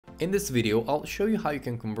In this video, I'll show you how you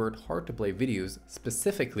can convert hard-to-play videos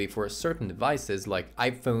specifically for certain devices like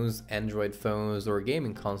iPhones, Android phones, or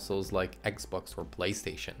gaming consoles like Xbox or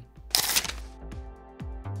PlayStation.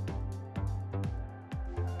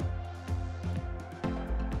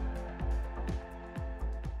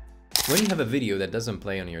 When you have a video that doesn't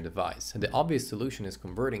play on your device, the obvious solution is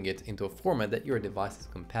converting it into a format that your device is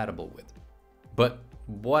compatible with. But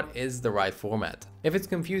what is the right format? If it's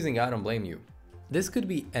confusing, I don't blame you. This could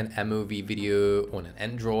be an MOV video on an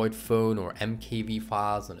Android phone or MKV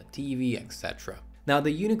files on a TV, etc. Now,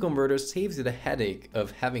 the UniConverter saves you the headache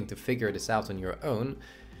of having to figure this out on your own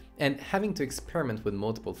and having to experiment with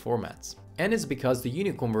multiple formats. And it's because the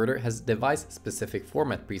UniConverter has device-specific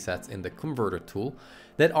format presets in the Converter tool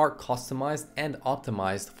that are customized and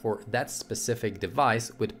optimized for that specific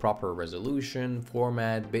device with proper resolution,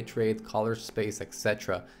 format, bitrate, color space,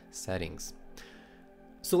 etc. settings.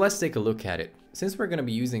 So let's take a look at it. Since we're going to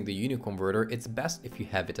be using the UniConverter, it's best if you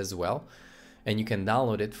have it as well, and you can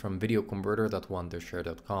download it from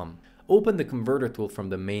videoconverter.wondershare.com. Open the Converter tool from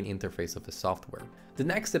the main interface of the software. The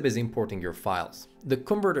next step is importing your files. The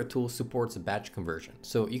Converter tool supports batch conversion,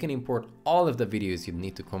 so you can import all of the videos you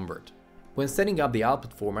need to convert. When setting up the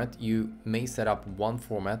output format, you may set up one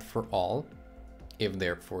format for all, if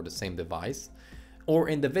they're for the same device, or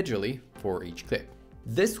individually for each clip.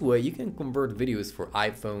 This way you can convert videos for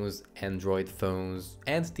iPhones, Android phones,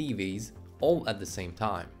 and TVs all at the same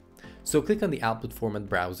time. So click on the output format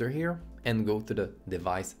browser here and go to the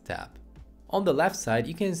device tab. On the left side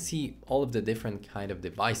you can see all of the different kind of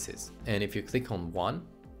devices, and if you click on one,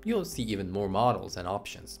 you'll see even more models and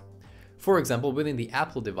options. For example, within the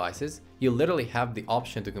Apple devices, you literally have the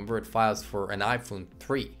option to convert files for an iPhone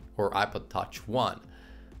 3 or iPod Touch 1.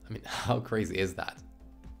 I mean, how crazy is that?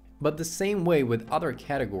 But the same way with other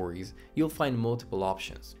categories, you'll find multiple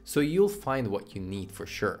options, so you'll find what you need for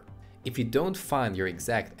sure. If you don't find your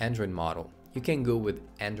exact Android model, you can go with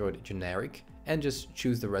Android generic and just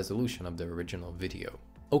choose the resolution of the original video.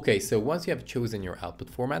 Okay, so once you have chosen your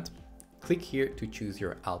output format, click here to choose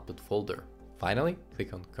your output folder. Finally,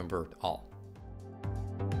 click on Convert All.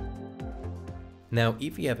 Now,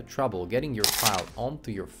 if you have trouble getting your file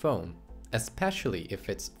onto your phone, especially if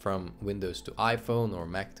it's from Windows to iPhone or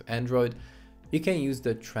Mac to Android, you can use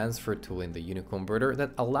the transfer tool in the UniConverter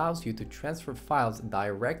that allows you to transfer files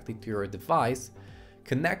directly to your device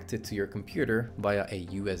connected to your computer via a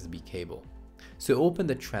USB cable. So open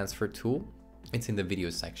the transfer tool, it's in the video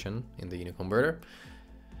section in the UniConverter,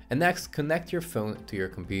 and next connect your phone to your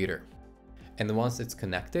computer. And once it's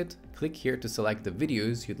connected, click here to select the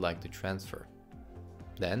videos you'd like to transfer.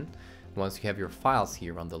 Then, once you have your files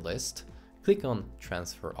here on the list, click on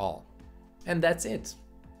Transfer All. And that's it.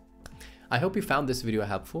 I hope you found this video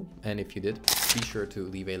helpful, and if you did, be sure to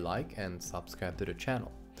leave a like and subscribe to the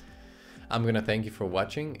channel. I'm gonna thank you for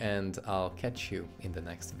watching, and I'll catch you in the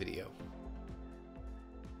next video.